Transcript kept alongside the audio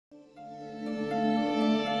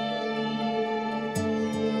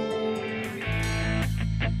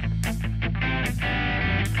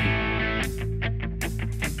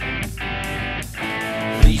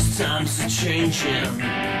times are changing,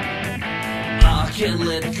 I can't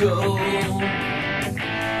let go.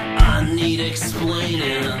 I need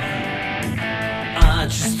explaining, I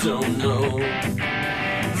just don't know.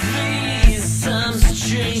 These times are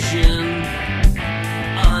changing,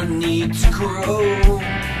 I need to grow.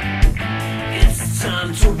 It's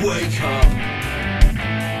time to wake up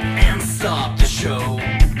and stop the show.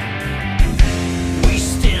 We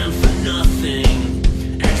stand for nothing,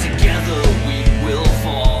 and together we will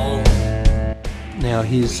fall. Now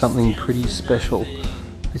here's something pretty special.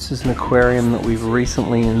 This is an aquarium that we've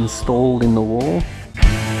recently installed in the wall.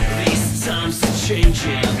 These times are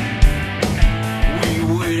changing, we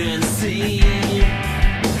wait and see.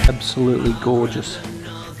 Absolutely gorgeous.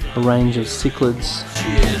 A range of cichlids.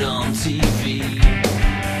 Shit on TV.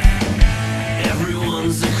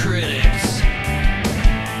 Everyone's a critic.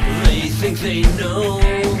 They think they know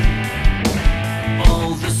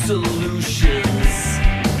all the solutions,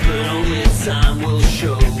 but only time will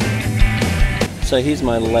show. So here's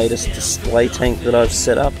my latest display tank that I've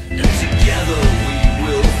set up. And together we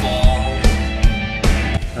will fall.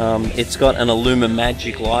 It's got an Illuma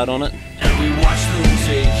Magic light on it. And we watch them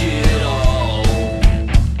take it all.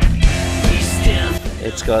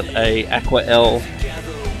 It's got a Aqua L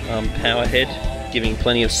power head, giving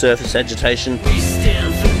plenty of surface agitation.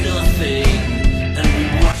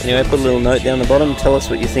 Anyway, put a little note down the bottom, tell us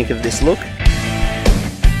what you think of this look.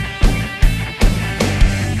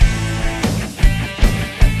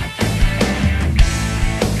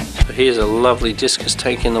 So here's a lovely discus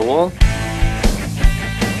tank in the wall.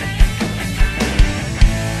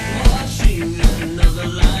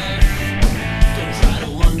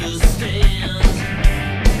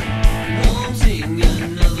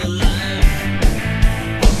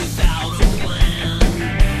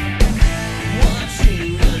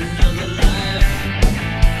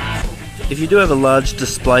 If you do have a large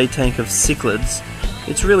display tank of cichlids,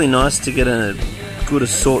 it's really nice to get a good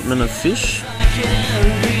assortment of fish.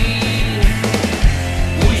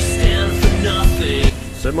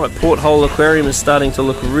 So my porthole aquarium is starting to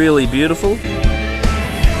look really beautiful.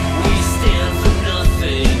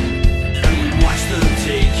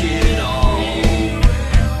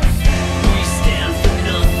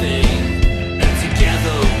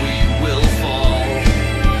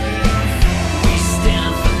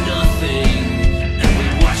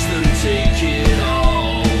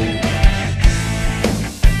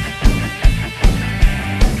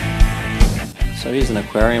 So here's an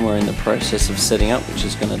aquarium we're in the process of setting up, which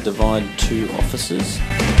is going to divide 2 offices.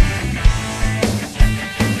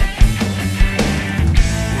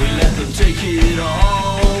 We let them take it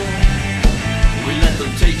all. We let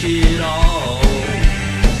them take it all.